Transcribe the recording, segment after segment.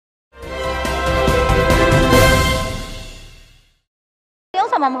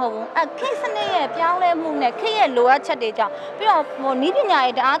မှမဟုတ်ဘူးခေတ်စနစ်ရဲ့ပြောင်းလဲမှုနဲ့ခေတ်ရဲ့လိုအပ်ချက်တွေကြောင့်ပြီးတော့ဟိုနီးပညာ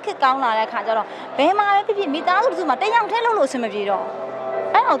ရေးတအားခေတ်ကောင်းလာတဲ့ခါကျတော့ဘယ်မှာပဲဖြစ်ဖြစ်မိသားစုတစ်စုမှာတယောက်တည်းလုပ်လို့အဆင်မပြေတော့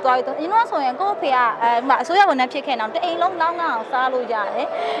အဲ့တော့သွားပြီးတော့အရင်ကဆိုရင်ကိုယ့်ဖေကအစိုးရဝန်ထမ်းဖြစ်ခဲ့တော့တအိမ်လုံးလောင်းငါအောင်စားလို့ရတယ်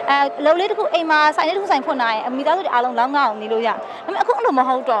အလုပ်လေးတစ်ခုအိမ်မှာဆိုင်လေးတစ်ခုဆိုင်ဖွင့်နိုင်မိသားစုတွေအားလုံးလောင်းငါအောင်နေလို့ရဒါပေမဲ့အခုအဲ့လိုမ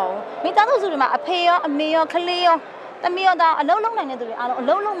ဟုတ်တော့ဘူးမိသားစုတွေမှာအဖေရောအမေရောကလေးရောသမီးရောသားအလုံးလုံးနိုင်တဲ့သူတွေအားလုံးအ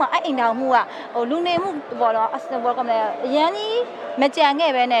လုံးလုံးမှာအဲ့အိမ်တော်မှုကဟိုလူနေမှုပေါ်တော့ဘောကမလဲအရန်ကြီးမကြံ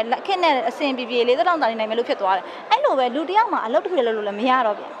ခဲ့ပဲနဲ့လက်ခင်းနဲ့အစင်ပြေပြေလေးတောင်းတနေနိုင်မယ်လို့ဖြစ်သွားတယ်အဲ့လိုပဲလူတယောက်မှာအလုပ်တစ်ခုလည်းလုပ်လို့လည်းမရ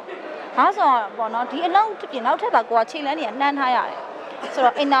တော့ပြန်ဒါဆိုတော့ပေါ့နော်ဒီအလုပ်တစ်ပြင်နောက်ထပ်ပါကိုကချိန်လန်းနေနှမ်းထားရတယ်ဆို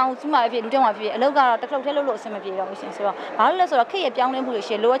တော့အိမ်တော်ကြီးမှာဖြစ်လူတယောက်မှာဖြစ်အလုပ်ကတော့တစ်ခုတည်းလုပ်လို့အဆင်မပြေတော့ဘူးရှင်ဆိုတော့ဘာလို့လဲဆိုတော့ခေတ်ရဲ့ပြောင်းလဲမှုတွေ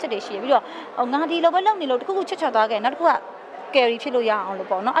ရှိလိုအပ်ချက်တွေရှိပြီးတော့ငါဒီလိုပဲလုပ်နေလို့တစ်ခုခုချွတ်ချွတ်သွားခဲ့နောက်တစ်ခုကကယ်ရီဖြစ်လို့ရအောင်လို့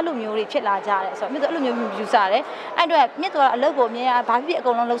ပေါ့နော်အဲ့လိုမျိုးတွေဖြစ်လာကြတယ်ဆိုတော့မြစ်တော့အဲ့လိုမျိုးယူဆတယ်အဲ့အတွက်မြစ်တော့အလုပ်ကိုအမြဲဘာဖြစ်အ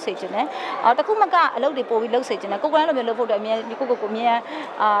ကုန်လုံးလုပ်စေချင်တယ်တခုမှကအလုပ်တွေပို့ပြီးလုပ်စေချင်တယ်ကိုယ်ကလည်းလိုမျိုးလုပ်ဖို့အတွက်အမြဲကိုအမြဲ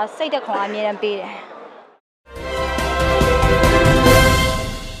စိတ်တက်ခွန်အမြဲတမ်းပေးတယ်